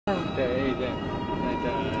the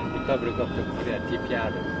Republic of the Korea,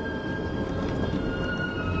 DPR.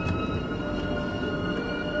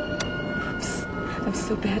 I'm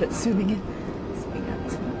so bad at zooming in.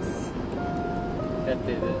 That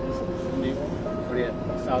is Korea,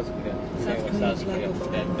 South Korea. South Korea.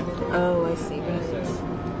 Oh, I see. Right.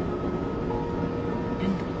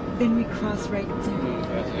 And then we cross right there.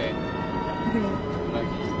 That's right.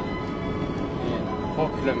 Like 4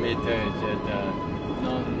 kilometers is the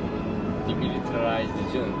non-demilitarized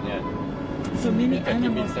zone. Yeah. So many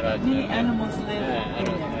animals live in there,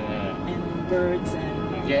 and birds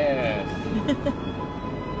and. Yes.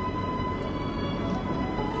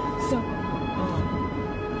 So.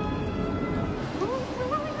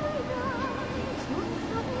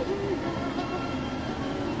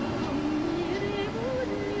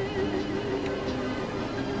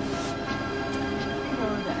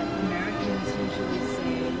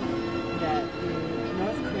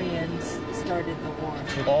 Started the war.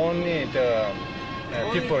 Only the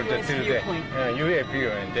people that do the US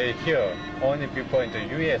viewing, they hear only people in the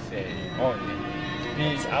USA only.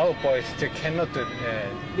 Our voice cannot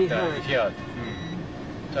be heard. Heard.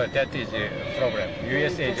 So that is a problem.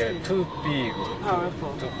 USA is too big,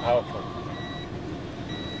 too powerful.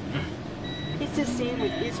 It's the same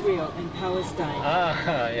with Israel and Palestine.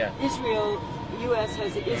 Yeah. Israel. U.S.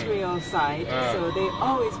 has the Israel side, so they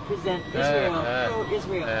always present Israel,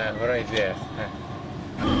 pro-Israel. Right there.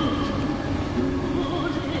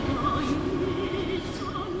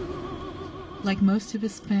 Like most of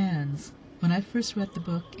his fans, when I first read the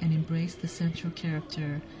book and embraced the central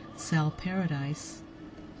character, Sal Paradise,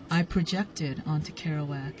 I projected onto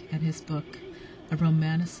Kerouac and his book a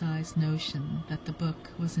romanticized notion that the book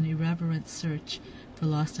was an irreverent search for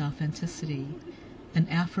lost authenticity, an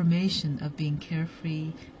affirmation of being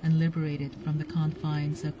carefree and liberated from the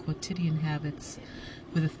confines of quotidian habits,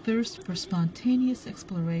 with a thirst for spontaneous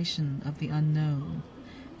exploration of the unknown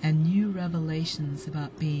and new revelations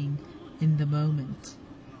about being in the moment,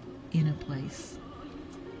 in a place.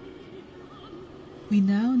 We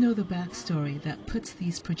now know the backstory that puts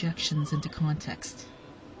these projections into context.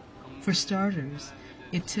 For starters,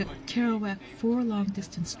 it took Kerouac 4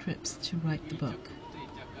 long-distance trips to write the book.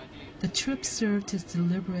 The trip served his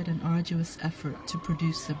deliberate and arduous effort to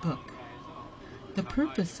produce a book. The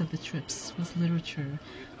purpose of the trips was literature,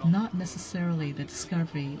 not necessarily the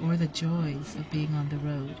discovery or the joys of being on the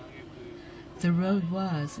road. The road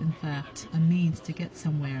was, in fact, a means to get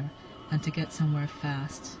somewhere, and to get somewhere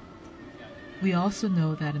fast. We also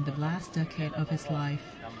know that in the last decade of his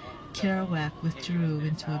life, Kerouac withdrew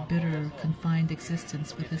into a bitter, confined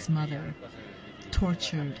existence with his mother,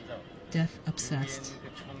 tortured, death-obsessed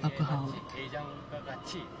alcoholic.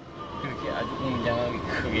 그렇게 아주 웅장하게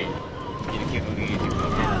크게 이렇게 거기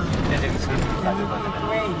대대적 사진을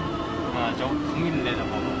가져가잖아요. 저 풍미를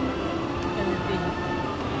내다보고.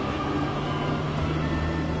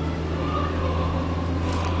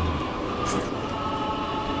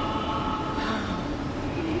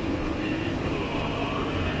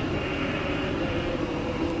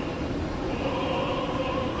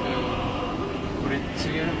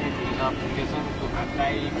 북에서부터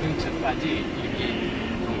가까이 근처까지 이렇게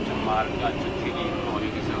동쪽 마을과 주택이 있고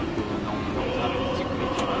여기서 그 농사를 짓고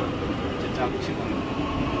있지만 저쪽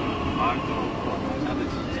마을도 없고 농사도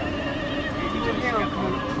짓지 않고 그저 시간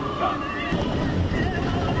풀가.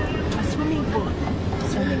 A swimming pool,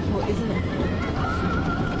 isn't it?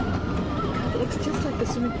 It looks just like the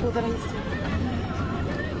swimming pool that I used to.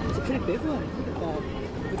 It's a pretty big one. Look at that.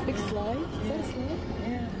 With big slides. Is that a slide?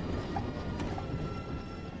 Yeah.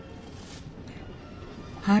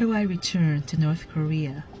 How do I return to North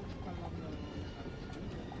Korea?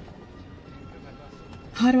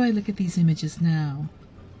 How do I look at these images now?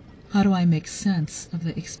 How do I make sense of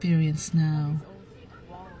the experience now?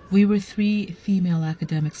 We were 3 female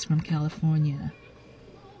academics from California.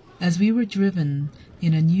 As we were driven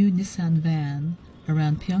in a new Nissan van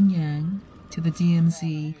around Pyongyang to the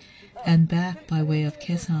DMZ and back by way of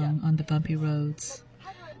Kaesong on the bumpy roads,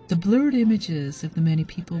 the blurred images of the many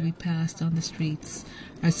people we passed on the streets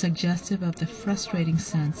are suggestive of the frustrating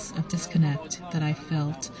sense of disconnect that I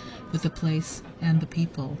felt with the place and the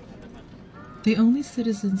people. The only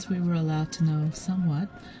citizens we were allowed to know somewhat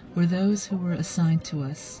were those who were assigned to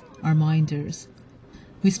us, our minders.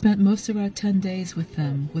 We spent most of our 10 days with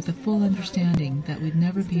them with the full understanding that we'd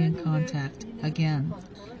never be in contact again.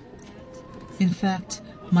 In fact,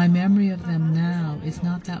 my memory of them now is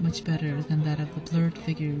not that much better than that of the blurred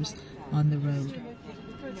figures on the road.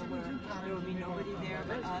 There will be nobody there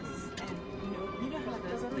but us, and you know how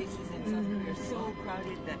those places in South Korea are so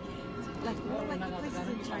crowded that, like more like the places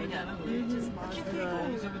in China. Just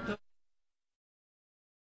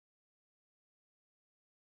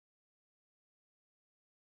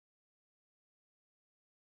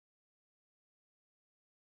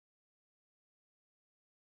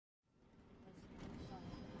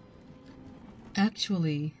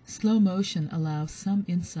Actually, slow motion allows some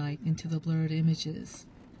insight into the blurred images.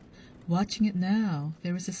 Watching it now,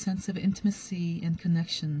 there is a sense of intimacy and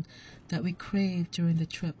connection that we craved during the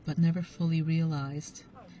trip but never fully realized.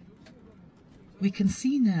 We can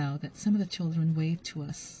see now that some of the children waved to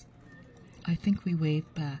us. I think we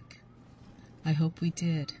waved back. I hope we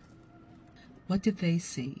did. What did they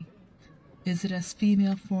see? Is it us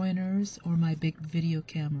female foreigners or my big video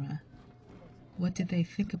camera? What did they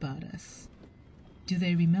think about us? Do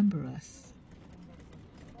they remember us?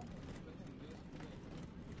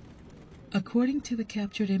 According to the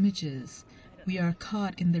captured images, we are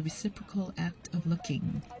caught in the reciprocal act of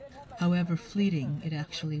looking, however fleeting it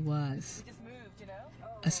actually was.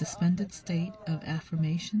 A suspended state of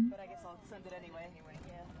affirmation? But I guess I'll send it anyway,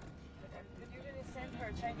 yeah. But you're going to send her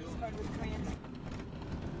a Chinese card with Korean.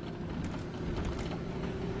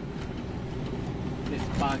 This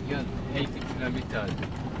Baguio, 80 kilometers.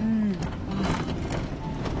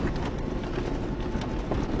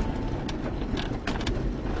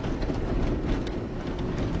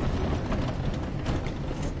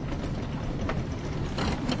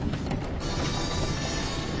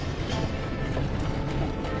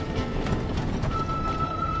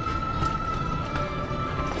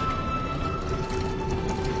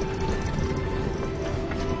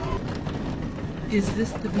 Is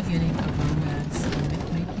this the beginning of romance and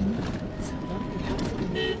myth-making?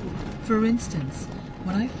 For instance,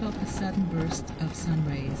 when I felt a sudden burst of sun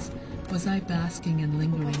rays, was I basking and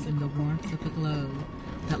lingering in the warmth of the glow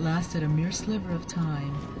that lasted a mere sliver of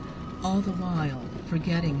time, all the while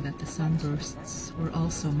forgetting that the sunbursts were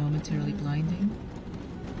also momentarily blinding?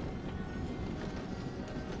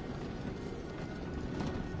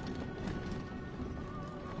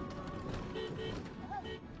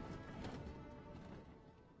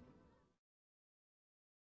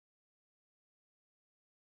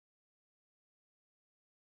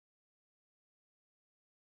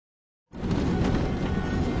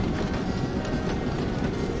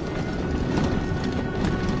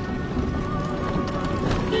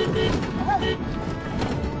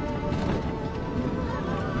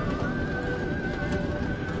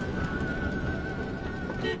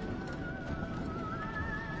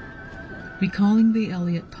 Recalling the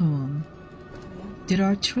Eliot poem, did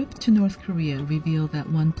our trip to North Korea reveal that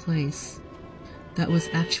one place that was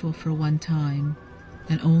actual for one time,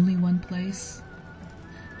 and only one place?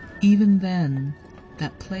 Even then,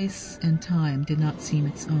 that place and time did not seem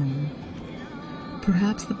its own.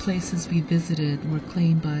 Perhaps the places we visited were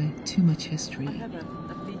claimed by too much history,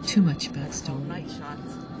 too much backstory.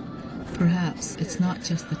 Perhaps it's not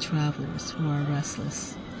just the travelers who are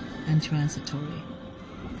restless and transitory.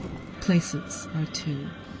 Places are too.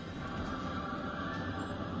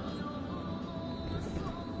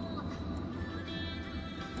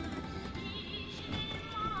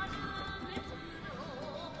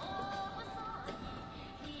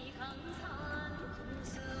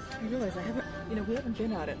 I realize we haven't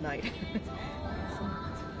been out at night.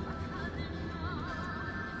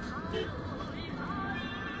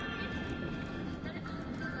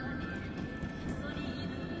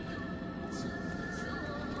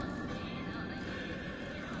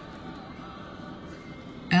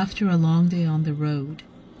 After a long day on the road,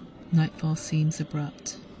 nightfall seems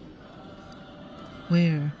abrupt.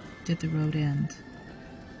 Where did the road end?